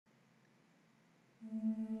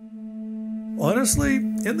Honestly,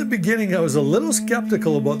 in the beginning I was a little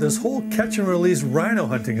skeptical about this whole catch and release rhino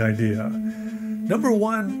hunting idea. Number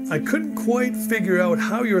one, I couldn't quite figure out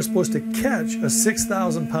how you were supposed to catch a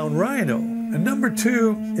 6,000-pound rhino. And number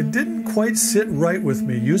two, it didn't quite sit right with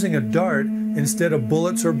me using a dart instead of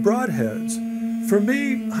bullets or broadheads. For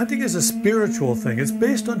me, hunting is a spiritual thing. It's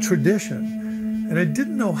based on tradition. And I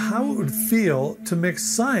didn't know how it would feel to mix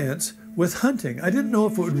science with hunting. I didn't know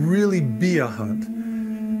if it would really be a hunt.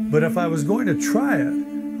 But if I was going to try it,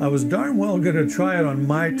 I was darn well going to try it on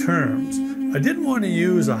my terms. I didn't want to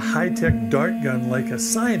use a high-tech dart gun like a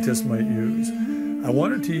scientist might use. I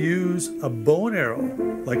wanted to use a bow and arrow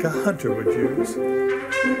like a hunter would use.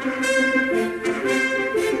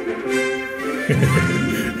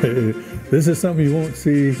 This is something you won't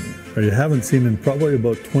see, or you haven't seen in probably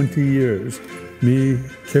about 20 years. Me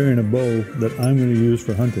carrying a bow that I'm going to use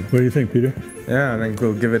for hunting. What do you think, Peter? Yeah, I think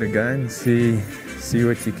we'll give it a go and see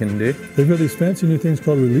what you can do. They've got these fancy new things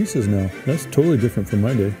called releases now. That's totally different from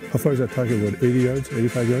my day. How far is that talking about? 80 yards?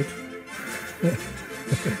 85 yards?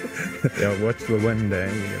 Yeah, watch the wind there.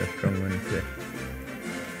 You got a strong wind there.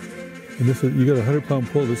 And this is, you got a 100-pound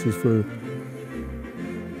pull. This is for...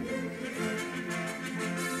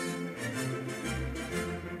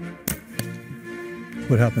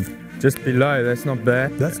 What happened? Just below, that's not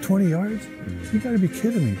bad. That's 20 yards? You gotta be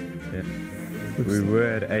kidding me. Yeah. We were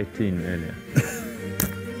at 18 earlier.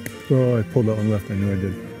 Oh, I pulled that one left. I knew I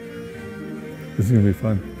did. This is gonna be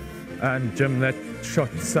fun. And Jim, that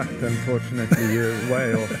shot sucked, unfortunately. You're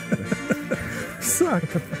way off.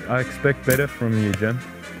 Sucked? I expect better from you, Jim.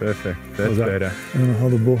 Perfect. That's better. I don't know how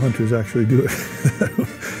the bow hunters actually do it.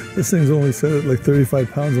 This thing's only set at like 35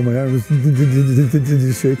 pounds on my arm.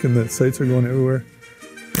 It's shaking. The sights are going everywhere.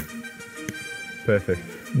 Perfect.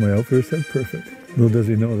 My outfitter said perfect. Little does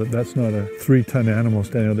he know that that's not a 3-ton animal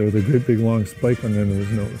standing out there with a great big long spike on the end of his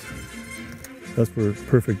nose. That's where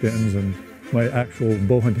perfect ends and my actual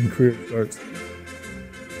bow hunting career starts.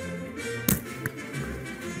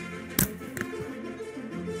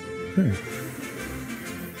 Okay.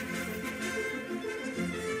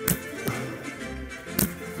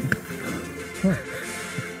 Huh.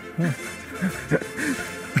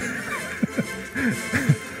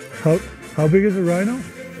 Huh. How big is a rhino?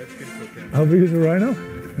 How big is a rhino?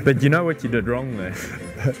 But you know what you did wrong there?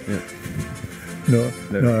 Yeah.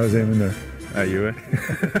 No, I was aiming there. Oh, you were?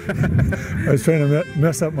 I was trying to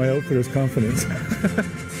mess up my outfitter's confidence.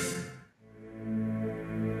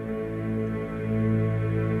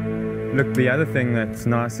 Look, the other thing that's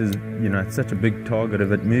nice is, you know, it's such a big target.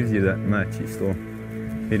 If it moves you that much, you still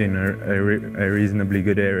hit in a reasonably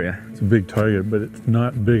good area. It's a big target, but it's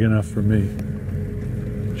not big enough for me.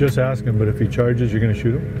 Just ask him, but if he charges, you're going to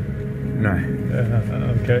shoot him? No.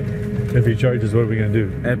 Okay. If he charges, what are we going to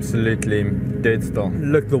do? Absolutely dead still.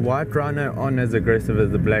 Look, the white rhino aren't as aggressive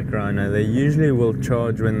as the black rhino. They usually will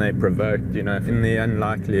charge when they're provoked, you know, in the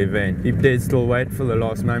unlikely event. If dead still, wait for the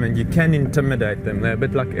last moment. You can intimidate them. They're a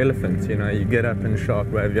bit like elephants, you know. You get up and sharp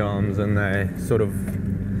wave your arms and they sort of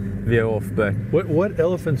veer off. But what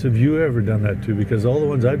elephants have you ever done that to? Because all the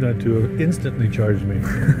ones I've done it to have instantly charged me.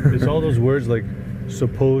 It's all those words like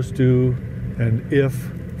supposed to and if.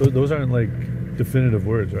 Those aren't like definitive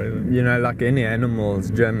words, right? You know, like any animals,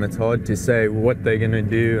 Jim, it's hard to say what they're going to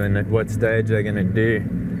do and at what stage they're going to do.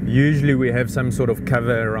 Usually we have some sort of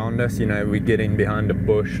cover around us, you know, we get in behind a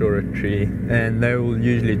bush or a tree and they will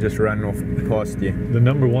usually just run off past you. The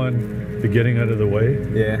number one, the getting out of the way?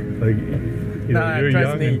 Yeah. Like, you know, you're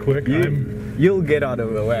young and quick. You'll get out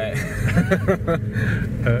of the way.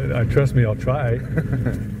 Trust me, I'll try.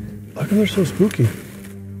 How come they're so spooky?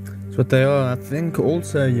 That's what they are. I think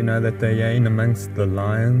also, you know, that they're in amongst the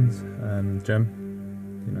lions, Jim.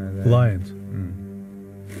 You know, lions?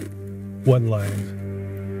 What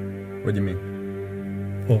lions? What do you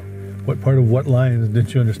mean? Well, what part of what lions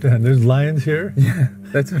didn't you understand? There's lions here? Yeah,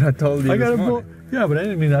 that's what I told you. I got a bow. Yeah, but I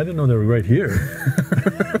didn't know they were right here.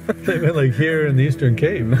 They meant like here in the Eastern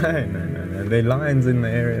Cape. No. They're lions in the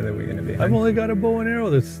area that we're going to be hunting. I've only got a bow and arrow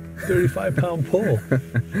that's 35-pound pull.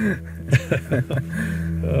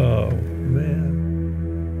 Oh, man.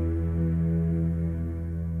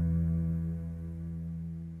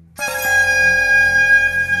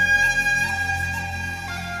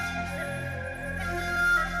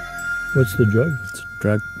 What's the drug? It's a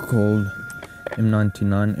drug called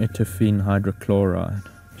M99 etophene hydrochloride.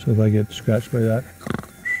 So if I get scratched by that?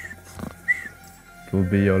 It will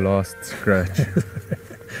be your last scratch.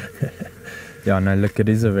 Yeah, no, look, it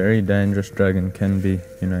is a very dangerous drug and can be,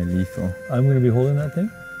 you know, lethal. I'm going to be holding that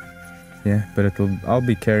thing? Yeah, but I'll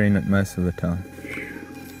be carrying it most of the time.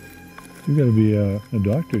 You've got to be a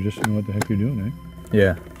doctor just to know what the heck you're doing, eh?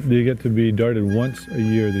 Yeah, They get to be darted once a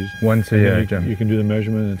year. These once a and then year, you, Jim. you can do the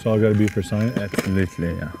measurement, and it's all got to be for science.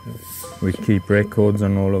 Absolutely, yeah. We keep records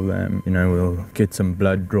on all of them. You know, we'll get some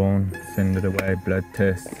blood drawn, send it away, blood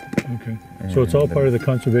tests. Okay. So it's all part of the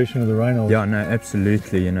conservation of the rhinos. Yeah, no,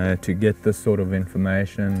 absolutely. You know, to get this sort of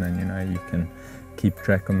information, and you know, you can keep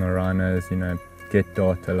track on the rhinos. You know, get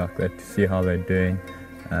data like that to see how they're doing.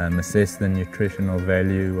 Assess the nutritional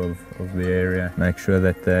value of the area, make sure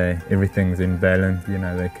that everything's in balance. You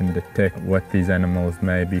know, they can detect what these animals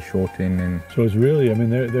may be short in. And so it's really, I mean,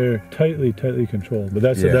 they're tightly controlled. But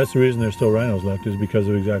that's the reason there's still rhinos left, is because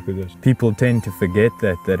of exactly this. people tend to forget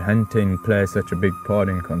that hunting plays such a big part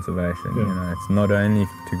in conservation. Yeah. You know, it's not only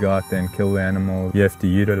to go out there and kill the animals. You have to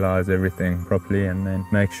utilize everything properly and then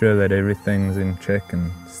make sure that everything's in check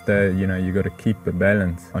and stay. You know, you got to keep a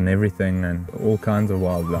balance on everything and all kinds of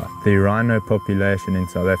wildlife. The rhino population in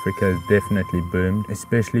South Africa has definitely boomed,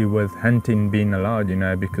 especially with hunting being allowed, you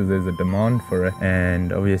know, because there's a demand for it.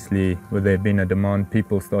 And obviously, with there being a demand,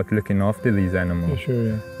 people start looking after these animals. Yeah, sure,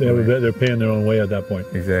 yeah. They have a bet they're paying their own way at that point.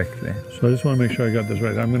 Exactly. So I just want to make sure I got this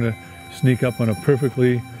right. I'm going to sneak up on a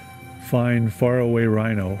perfectly fine, far away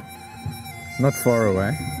rhino. Not far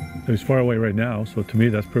away. He's far away right now, so to me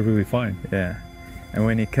that's perfectly fine. Yeah. And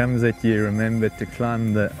when he comes at you, remember to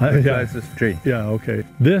climb the closest tree. Yeah, okay.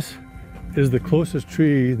 This is the closest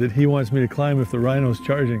tree that he wants me to climb if the rhino's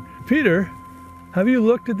charging. Peter, have you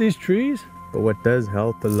looked at these trees? But what does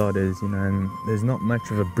help a lot is, you know, and there's not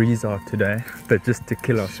much of a breeze out today, but just to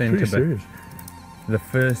kill our Pretty sentiment. serious. The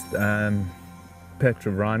first patch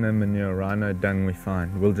of rhino manure, rhino dung we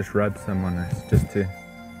find, we'll just rub some on us just to...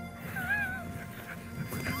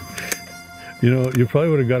 You know, you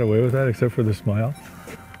probably would have got away with that except for the smile.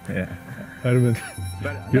 Yeah. I'd have been...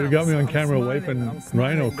 You'd have got me on camera wiping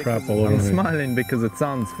rhino crap all over me. I'm smiling because it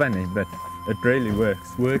sounds funny, but it really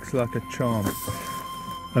works. Works like a charm.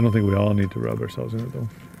 I don't think we all need to rub ourselves in it though.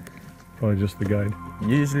 Probably just the guide.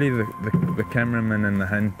 Usually the cameraman and the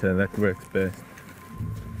hunter, that works best.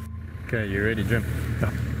 Okay, you ready, Jim?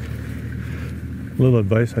 Yeah. Little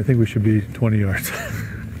advice, I think we should be 20 yards.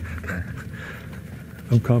 Okay.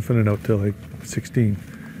 I'm confident out till like 16.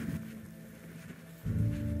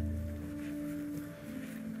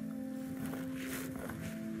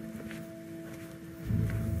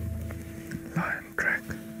 Lion track.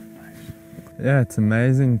 Yeah, it's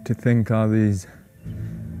amazing to think how these,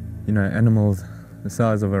 you know, animals the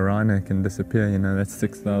size of a rhino can disappear. You know, that's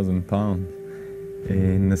 6,000 pounds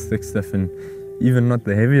in this thick stuff, and even not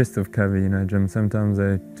the heaviest of cover, you know, Jim. Sometimes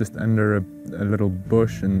they're just under a little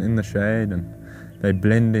bush and in the shade, and they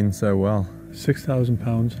blend in so well. 6,000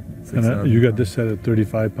 pounds. 6,000 And you got this set at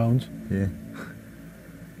 35 pounds? Yeah.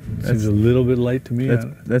 Seems a little bit light to me.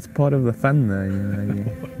 That's part of the fun though, you know,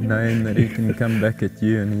 knowing that he can come back at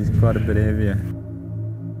you and he's quite a bit heavier.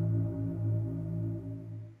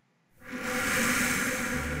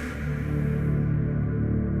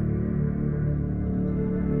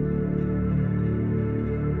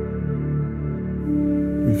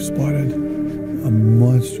 We've spotted a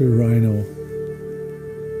monster rhino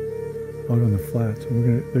out on the flats.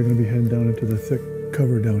 And they're gonna be heading down into the thick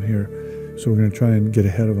cover down here. So we're going to try and get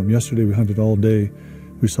ahead of them. Yesterday we hunted all day.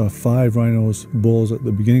 We saw 5 rhinos, bulls at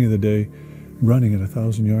the beginning of the day, running at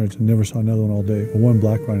 1,000 yards, and never saw another one all day. Well, one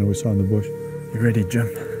black rhino we saw in the bush. You ready, Jim?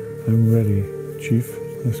 I'm ready, Chief.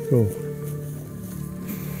 Let's go.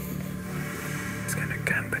 He's going to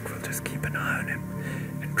come, but we'll just keep an eye on him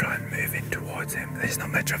and try and move in towards him. There's not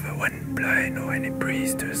much of a wind blowing or any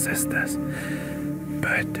breeze to assist us.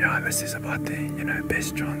 But yeah, this is about the, you know,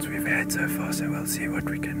 best chance we've had so far, so we'll see what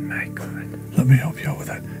we can make of it. Let me help you out with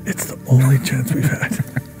that. It's the only chance we've had.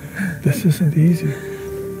 This isn't easy.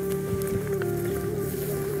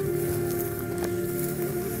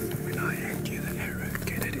 When I hand you the arrow,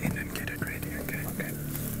 get it in and get it ready, okay? Okay.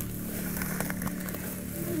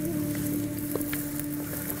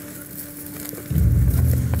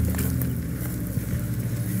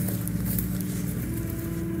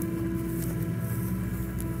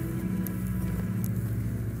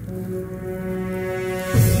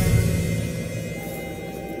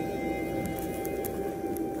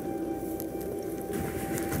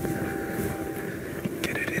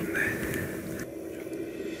 Get it in there.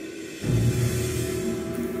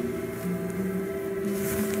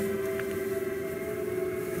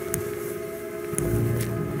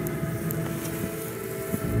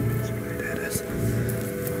 There it is.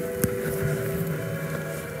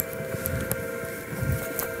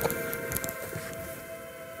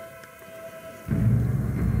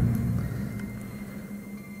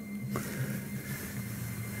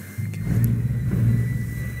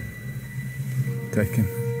 Taken.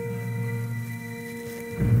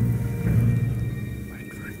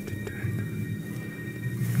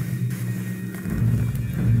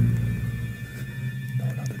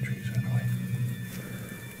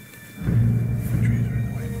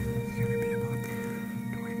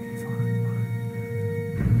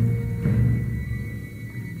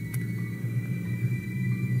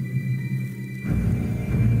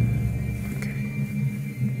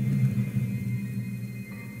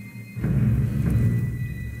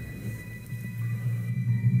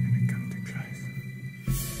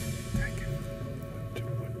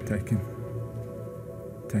 Take him.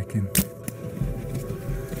 Take him.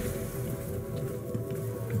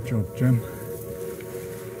 Good job, Jim.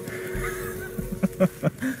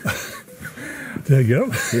 Did I get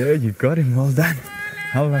him? Yeah, you got him. Well done.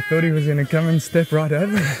 Hell, I thought he was going to come and step right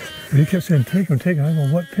over it. He kept saying, take him, take him. I don't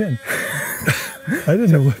know what pin. I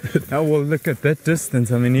didn't know what pin. Oh, well, look at that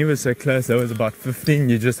distance. I mean, he was so close. That was about 15.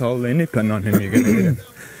 You just hold any pin on him, you're going to hit him.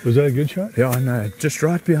 Was that a good shot? Yeah, I know. Just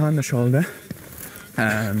right behind the shoulder.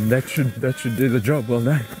 That should do the job. Well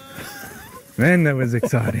done. Man, that was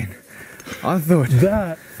exciting. I thought...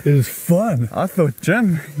 That is fun. I thought,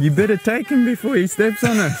 Jim, you better take him before he steps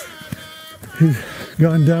on us. He's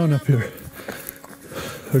gone down up here.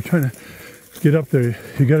 We're trying to get up there.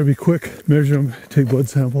 You got to be quick, measure them, take blood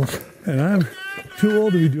samples. And I'm too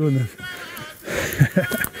old to be doing this.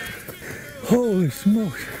 Holy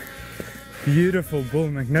smokes. Beautiful bull,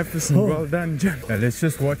 magnificent. Oh. Well done, Jim. Now, let's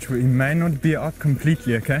just watch. He may not be up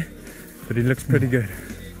completely, okay? But he looks pretty good.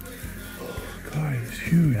 God, he's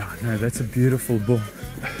huge. Yeah, no, that's a beautiful bull.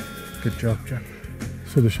 Good job, Jim.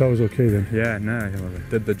 So the shot was okay then? Yeah, no, well, it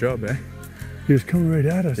did the job, eh? He was coming right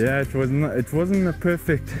at us. Yeah, it wasn't a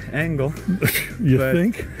perfect angle. You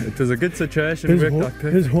think? It was a good situation.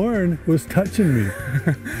 His horn was touching me.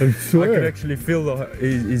 I swear. I could actually feel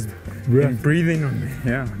his breathing on me.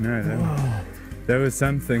 Yeah, no, that was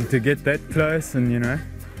something to get that close, and you know,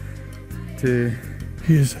 to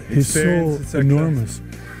he's so enormous.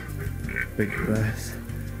 Close. Big bass.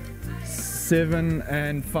 7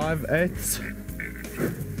 5/8.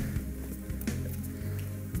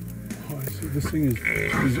 This thing is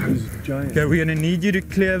giant. Okay, we're going to need you to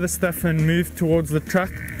clear the stuff and move towards the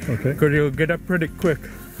truck. Okay. Because you'll get up pretty quick.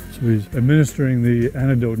 So he's administering the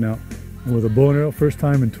antidote now. And with a bow and arrow, first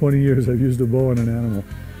time in 20 years I've used a bow on an animal.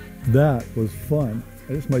 That was fun.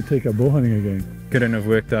 I just might take up bow hunting again. Couldn't have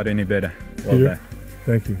worked out any better. Well done.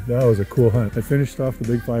 Thank you. That was a cool hunt. I finished off the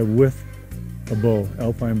Big Five with a bow,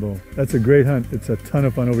 alpine bow. That's a great hunt. It's a ton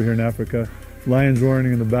of fun over here in Africa. Lions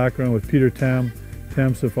roaring in the background with Peter Tam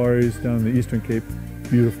safaris down in the Eastern Cape.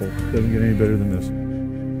 Beautiful. Doesn't get any better than this.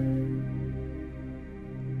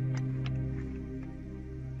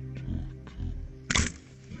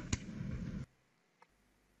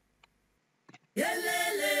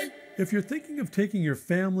 If you're thinking of taking your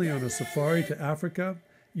family on a safari to Africa,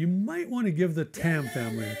 you might want to give the Tam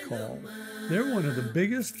family a call. They're one of the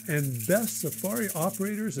biggest and best safari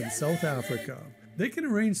operators in South Africa. They can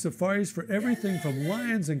arrange safaris for everything from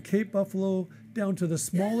lions and Cape buffalo down to the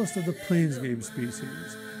smallest of the plains game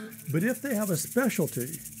species. But if they have a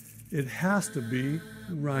specialty, it has to be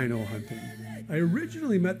rhino hunting. I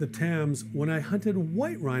originally met the Tams when I hunted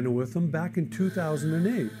white rhino with them back in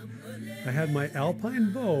 2008. I had my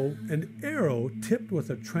alpine bow and arrow tipped with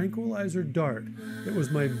a tranquilizer dart. It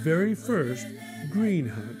was my very first green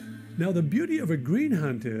hunt. Now the beauty of a green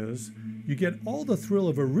hunt is you get all the thrill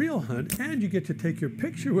of a real hunt and you get to take your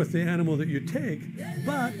picture with the animal that you take,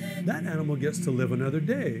 but that animal gets to live another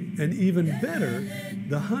day. And even better,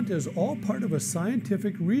 the hunt is all part of a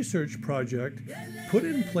scientific research project put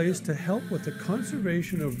in place to help with the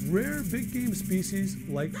conservation of rare big game species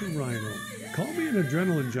like the rhino. Call me an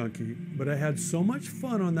adrenaline junkie, but I had so much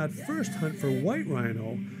fun on that first hunt for white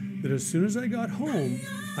rhino that as soon as I got home,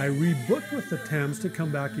 I rebooked with the Tams to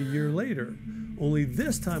come back a year later. Only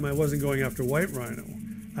this time I wasn't going after white rhino.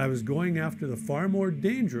 I was going after the far more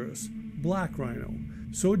dangerous black rhino.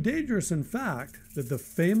 So dangerous, in fact, that the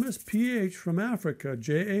famous PH from Africa,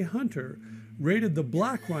 J.A. Hunter, rated the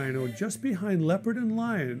black rhino just behind leopard and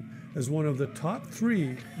lion as one of the top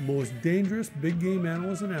 3 most dangerous big game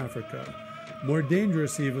animals in Africa. More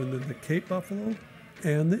dangerous even than the Cape buffalo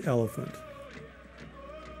and the elephant.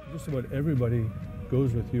 Just about everybody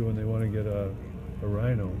goes with you when they want to get a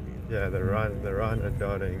rhino. Yeah, the rhino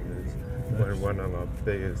darting is one of our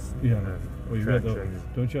biggest attractions.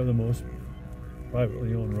 Don't you have the most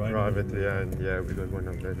privately owned rhino? Privately owned, yeah, we got one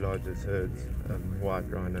of the largest herds of white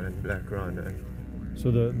rhino and black rhino.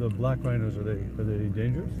 So the black rhinos, are they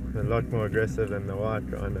dangerous? They're a lot more aggressive than the white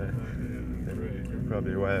rhino. They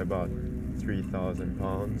probably weigh about 3,000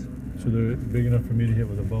 pounds. So they're big enough for me to hit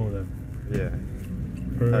with a bow then? Yeah,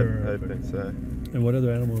 I think so. And what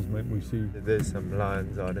other animals might we see? There's some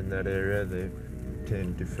lions out in that area. There are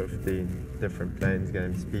 10 to 15 different plains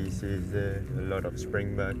game species there. A lot of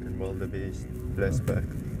springbuck and wildebeest, blessback.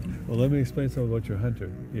 Well, let me explain something about your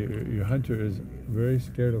hunter. Your hunter is very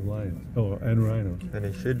scared of lions. Oh, and rhinos. And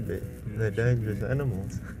he should be. They're dangerous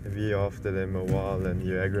animals. If you're after them a while and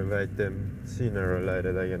you aggravate them, sooner or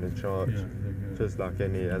later they're going to charge. Yeah, just like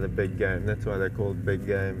any other big game. That's why they're called big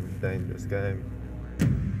game, dangerous game.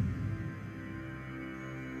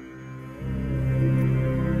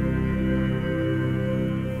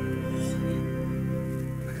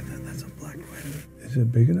 Is it a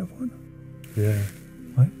big enough one? Yeah.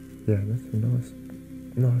 What? Yeah, that's a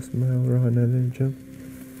nice male rhino there, Jim.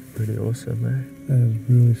 Pretty awesome, eh? That is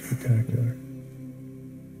really spectacular.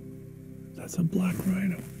 That's a black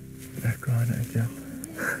rhino. Black rhino, Jim.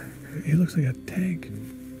 He looks like a tank.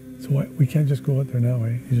 So what? We can't just go out there now,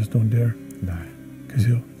 eh? You just don't dare. No. Because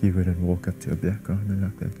he'll... You wouldn't walk up to a black rhino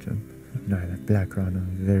like that, Jim. No, that black rhino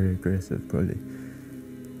is very aggressive, probably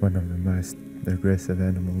one of the most aggressive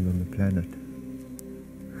animals on the planet.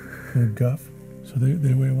 They're guff. So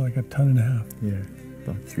they weigh like a ton and a half. Yeah,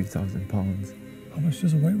 about 3,000 pounds. How much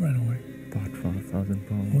does a white rhino weigh? About 5,000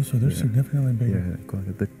 pounds. Oh, so they're significantly bigger. Yeah, quite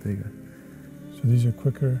a bit bigger. So these are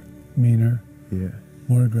quicker, meaner, Yeah,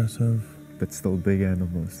 more aggressive, but still big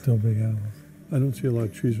animals. still big animals. I don't see a lot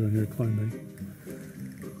of trees around here climbing.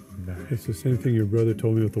 No. It's the same thing your brother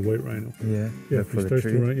told me with the white rhino. Yeah, Yeah, look if for he the starts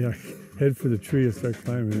tree. to run, yeah, head for the tree and start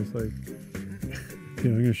climbing. It's like, you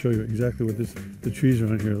know, I'm going to show you exactly what the trees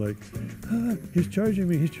around here are like. Ah, he's charging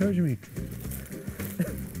me, he's charging me.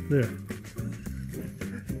 There.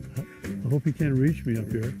 I hope he can't reach me up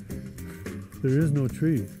here. There is no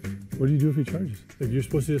tree. What do you do if he charges? Like you're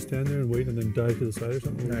supposed to just stand there and wait and then dive to the side or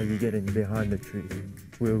something? No, you're getting behind the tree.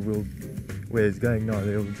 Where it's going now,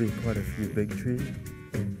 there will be quite a few big trees.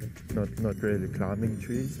 Not really climbing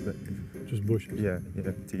trees, but Just bushes. yeah,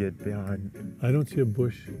 to get behind. I don't see a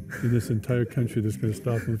bush in this entire country that's going to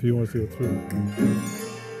stop him if he wants to go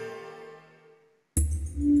through.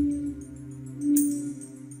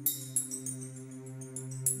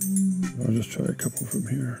 I'll just try a couple from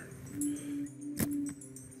here.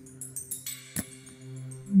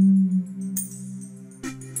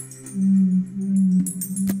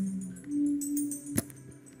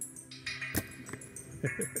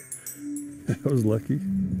 That was lucky.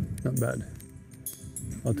 Not bad.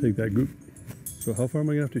 I'll take that goop. So how far am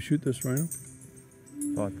I going to have to shoot this rhino?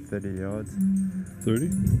 About 30 yards. 30?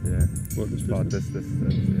 Yeah. What, this About distance? this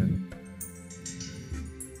distance,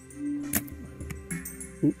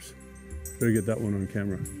 yeah. Oops. Better get that one on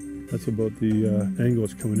camera. That's about the angle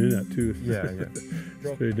it's coming in at too. Yeah,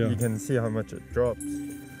 yeah. Straight down. You can see how much it drops.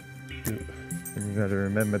 Yeah. And you got to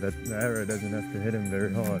remember that the arrow doesn't have to hit him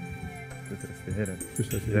very hard. Just has to hit him.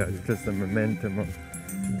 Just has to Yeah, hit it's just the momentum of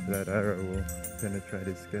that arrow will penetrate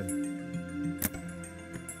his skin.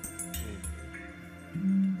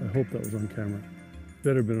 I hope that was on camera.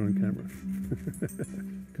 Better been on camera.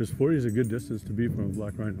 Because 40 is a good distance to be from a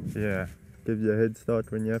black rhino. Yeah, gives you a head start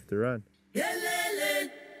when you have to run.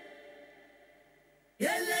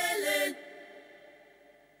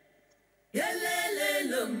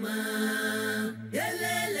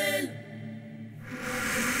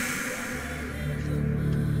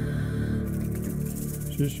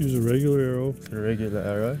 Just use a regular arrow. It's a regular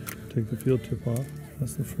arrow. Take the field tip off.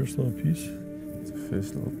 That's the first little piece. It's the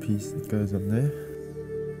first little piece that goes on there.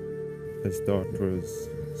 This dart was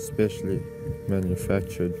specially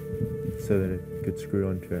manufactured so that it could screw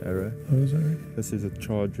onto an arrow. Oh, is that right? This is a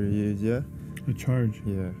charge we use, yeah? A charge.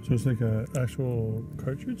 Yeah. So it's like an actual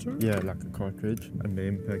cartridge, sort of? Yeah, like a cartridge. And the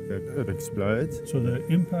impact it explodes. So the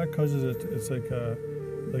impact causes it, it's like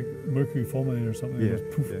mercury fulminate or something. Yeah, It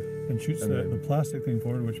goes poof, yeah. and shoots And the plastic thing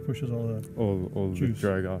forward, which pushes all the... All the Juice.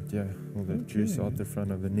 drug out, yeah. All the juice Okay. out the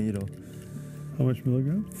front of the needle. How much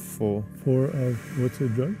milligrams? 4 4 of, what's the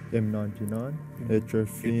drug? M99,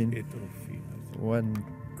 atropine. 1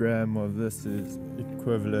 gram of this is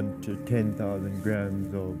equivalent to 10,000 grams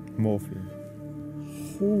of morphine.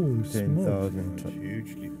 Holy smokes. 10,000.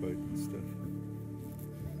 Hugely potent stuff.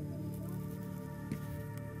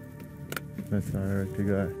 That's how I to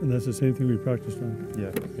go. And that's the same thing we practiced on. Yeah,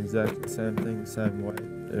 exactly same thing, same weight,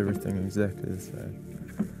 everything exactly the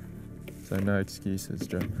same. So no excuses,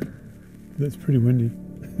 Joe. That's pretty windy.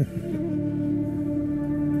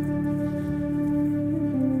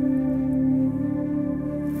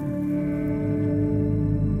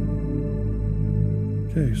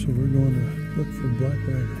 Okay, so we're going to look for black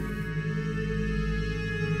rhino.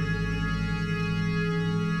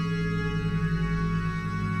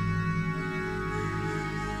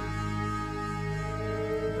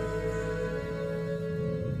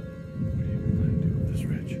 What are you going to do with this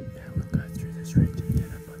ridge? Yeah, we'll go through this ridge and get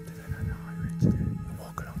up onto that other high ridge there. We'll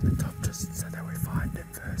walk along the top just so that we find it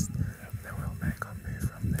first. And then we'll make our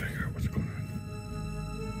move from there. Figure out what's going on.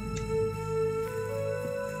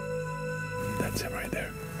 That's him right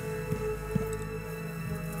there.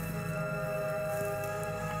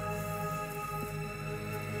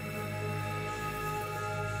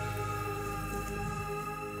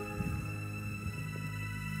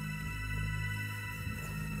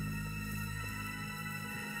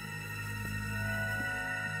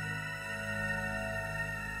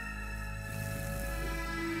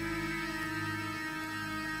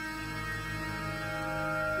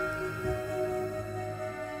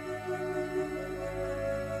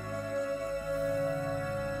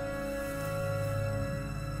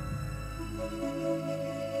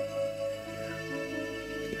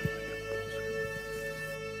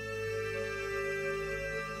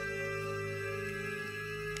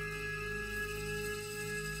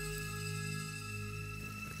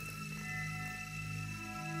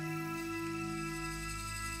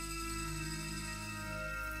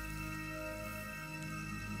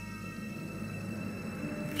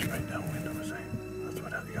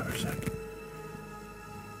 We got our scent.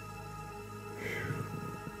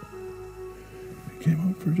 He came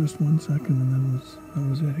out for just 1 second, and then that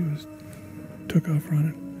was it. He took off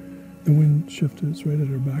running. The wind shifted. It's right at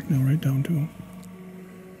our back now, right down to him.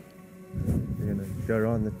 We're gonna go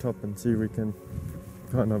around the top and see if we can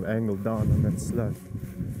kind of angle down on that slope.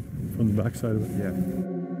 From the back side of it? Yeah.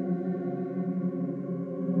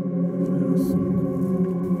 Yes.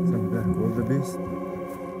 Some black wildebeest,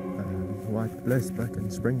 white blazeback and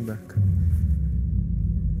springback.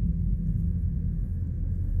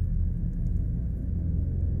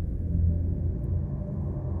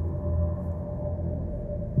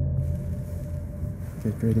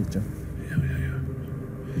 Get ready, John. Yeah.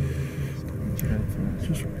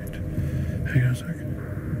 Just right. Hang on a second.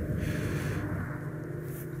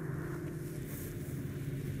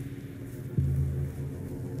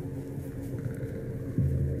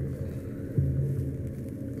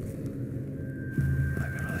 I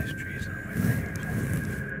got all these trees in my fingers.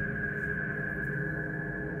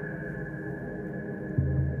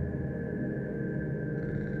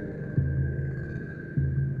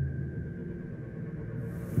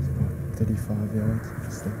 It's about 35 yards.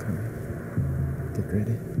 Still coming. Get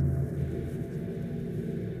ready.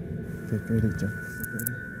 Get ready, John.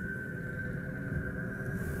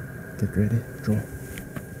 Get ready. Draw.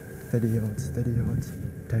 30 yards, 30 yards.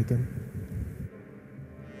 Take him.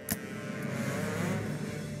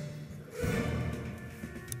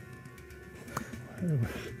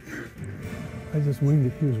 I just winged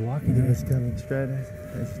it. He was walking. He was coming straight at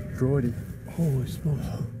us. Drawdy. Holy smokes.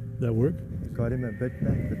 That work? Got him a bit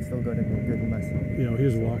back, but still got him a good muscle. Yeah, he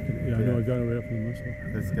was walking. Yeah, I know. I got him right up in the muscle.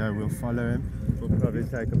 This guy will follow him. Will probably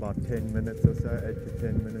take about 10 minutes or so, 8 to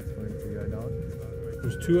 10 minutes for him to go down.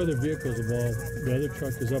 There's 2 other vehicles involved. The other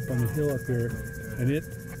truck is up on the hill up here, and it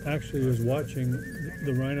actually was watching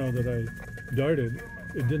the rhino that I darted.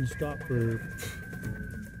 It didn't stop for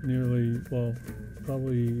nearly, well,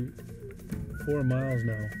 probably 4 miles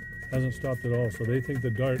now. Hasn't stopped at all. So they think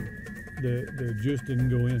the dart, the juice didn't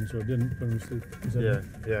go in, so it didn't put him to sleep. Is that it?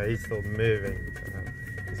 Yeah, he's still moving.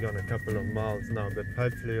 He's gone a couple of miles now, but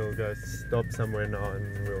hopefully he'll go stop somewhere now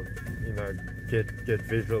and we'll, get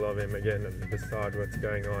visual of him again and decide what's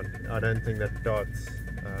going on. I don't think that dart's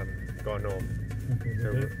gone off. Okay,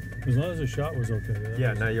 so as long as the shot was okay.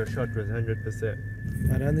 Yeah, no, your shot was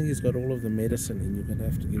 100%. I don't think he's got all of the medicine, and you're going to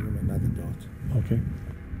have to give him another dart. Okay.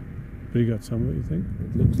 But he got some of it, you think?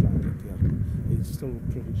 It looks like it, yeah. He's still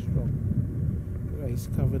pretty strong. You know, he's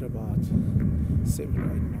covered about 7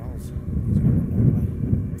 or 8 miles. He's gone a long way.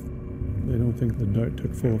 They don't think the dart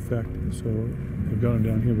took full effect, so they've got him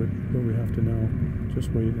down here, but we have to now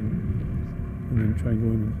just wait and then try and go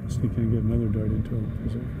in and sneak in and get another dart into him,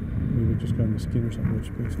 because maybe just got in the skin or something,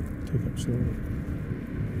 which makes it take up slowly.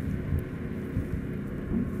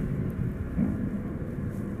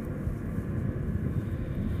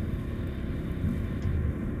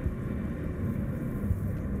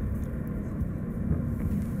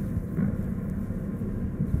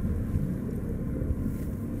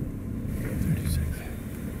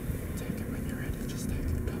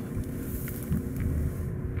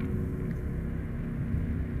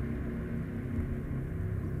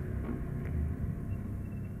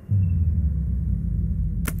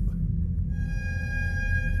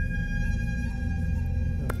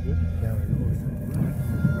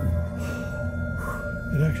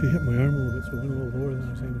 It actually hit my arm a little bit, so it went a little lower than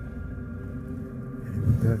I was aiming.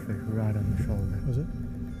 Perfect, right on the shoulder. Was it?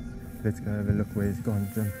 Let's go have a look where he's gone,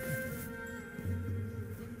 Jim.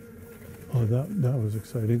 Oh, that was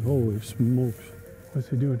exciting. Holy smokes. What's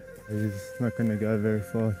he doing? He's not going to go very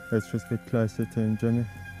far. Let's just get closer to him, Jimmy.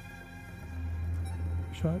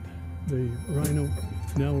 Shot the rhino.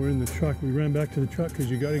 Now we're in the truck. We ran back to the truck because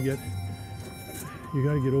you got to get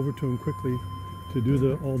over to him quickly to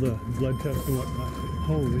do all the blood tests and whatnot.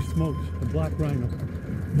 Holy smokes, a black rhino.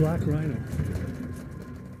 Black rhino.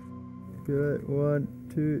 Good, 1,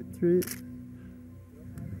 2, 3.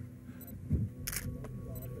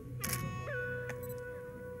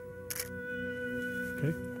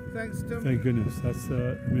 Okay. Thanks, Tim. Thank goodness. That's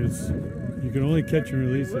I mean, you can only catch and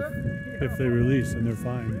release if they release, and they're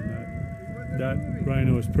fine. And that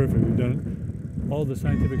rhino is perfect. We've done all the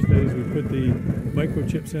scientific studies. We put the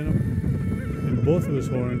microchips in them, in both of his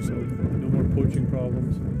horns, so no more poaching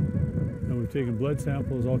problems. And we've taken blood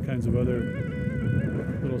samples, all kinds of other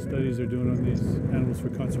little studies they're doing on these animals for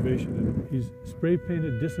conservation. And he's spray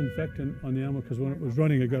painted disinfectant on the animal because when it was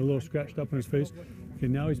running, it got a little scratched up on his face. Okay,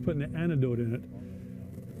 now he's putting an antidote in it.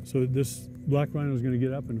 So this black rhino is going to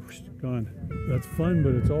get up and whoosh, gone. That's fun,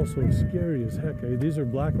 but it's also scary as heck. These are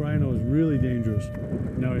black rhinos, really dangerous.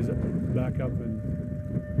 Now he's back up and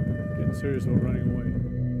serious about running away.